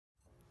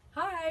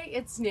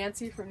it's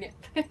Nancy from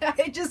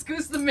I just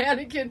goosed the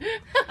mannequin.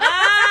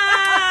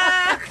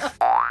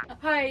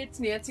 Hi, it's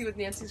Nancy with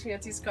Nancy's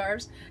Fancy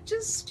Scarves.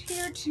 Just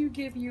here to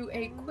give you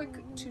a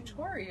quick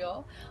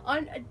tutorial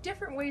on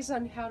different ways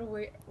on how to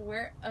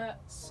wear a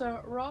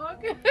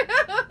sarong.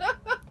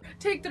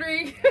 Take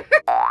 3.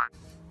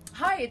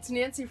 Hi, it's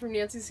Nancy from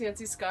Nancy's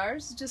Fancy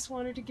Scarves. Just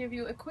wanted to give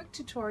you a quick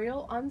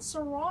tutorial on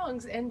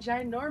sarongs and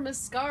ginormous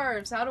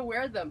scarves, how to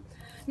wear them.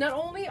 Not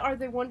only are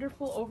they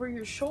wonderful over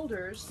your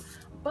shoulders,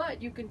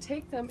 but you can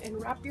take them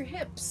and wrap your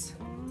hips.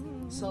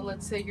 So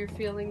let's say you're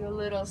feeling a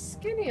little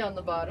skinny on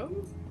the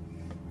bottom.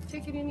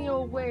 Take it any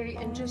old way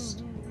and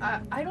just,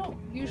 I don't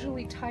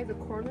usually tie the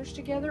corners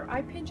together.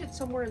 I pinch it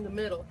somewhere in the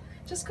middle,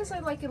 just because I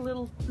like a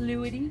little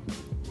fluidity.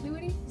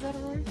 Fluidity? Is that a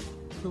word?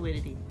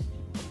 Fluidity.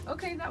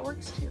 Okay, that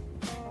works too.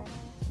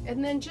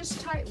 And then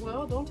just tie,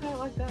 well, don't tie it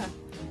like that.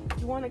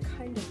 You want to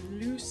kind of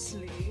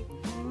loosely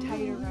tie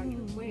it around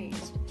your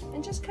waist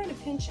and just kind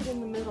of pinch it in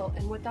the middle,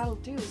 and what that'll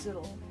do is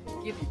it'll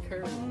give you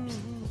curves.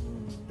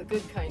 The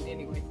good kind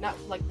anyway, not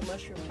like the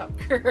mushroom top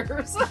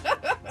curves.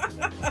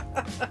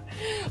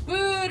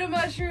 Boo to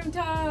mushroom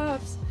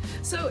tops!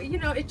 So, you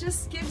know, it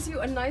just gives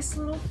you a nice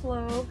little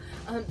flow.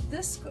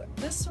 This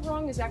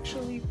sarong is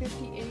actually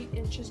 58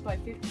 inches by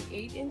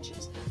 58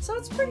 inches, so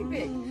it's pretty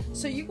big.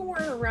 So you can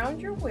wear it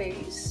around your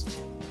waist.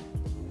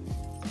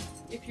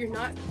 If you're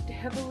not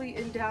heavily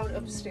endowed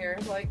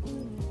upstairs, like,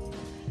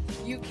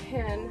 you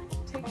can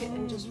take it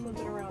and just flip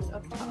it around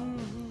up top.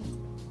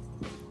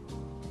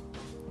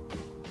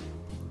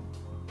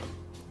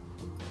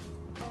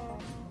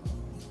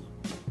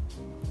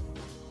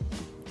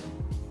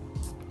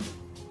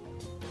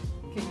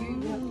 Okay,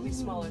 you have to be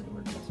smaller to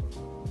work this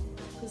one,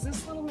 because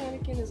this little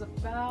mannequin is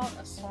about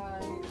a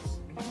size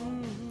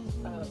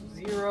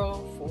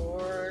 0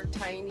 for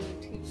tiny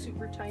to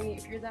super tiny.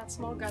 If you're that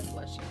small, God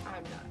bless you.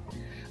 I'm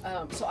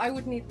not. So I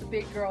would need the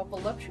big girl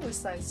voluptuous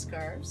size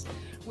scarves,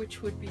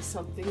 which would be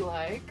something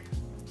like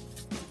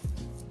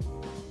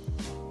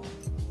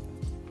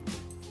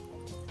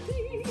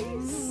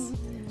these.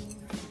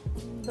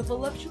 The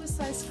voluptuous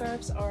size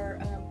scarves are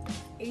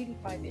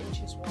 85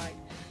 inches wide.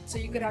 So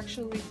you could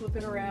actually flip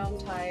it around,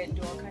 tie it, and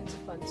do all kinds of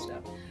fun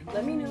stuff.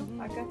 Let me know.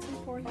 I got some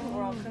for you,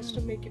 or I'll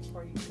custom make it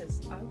for you,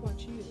 because I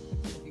want you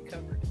to be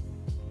covered.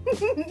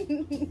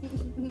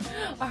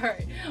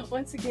 Alright,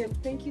 once again,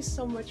 thank you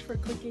so much for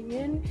clicking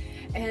in,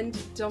 and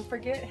don't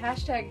forget,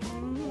 hashtag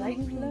Light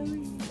and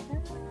Flowy.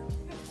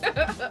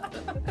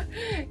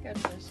 God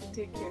bless you.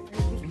 Take care.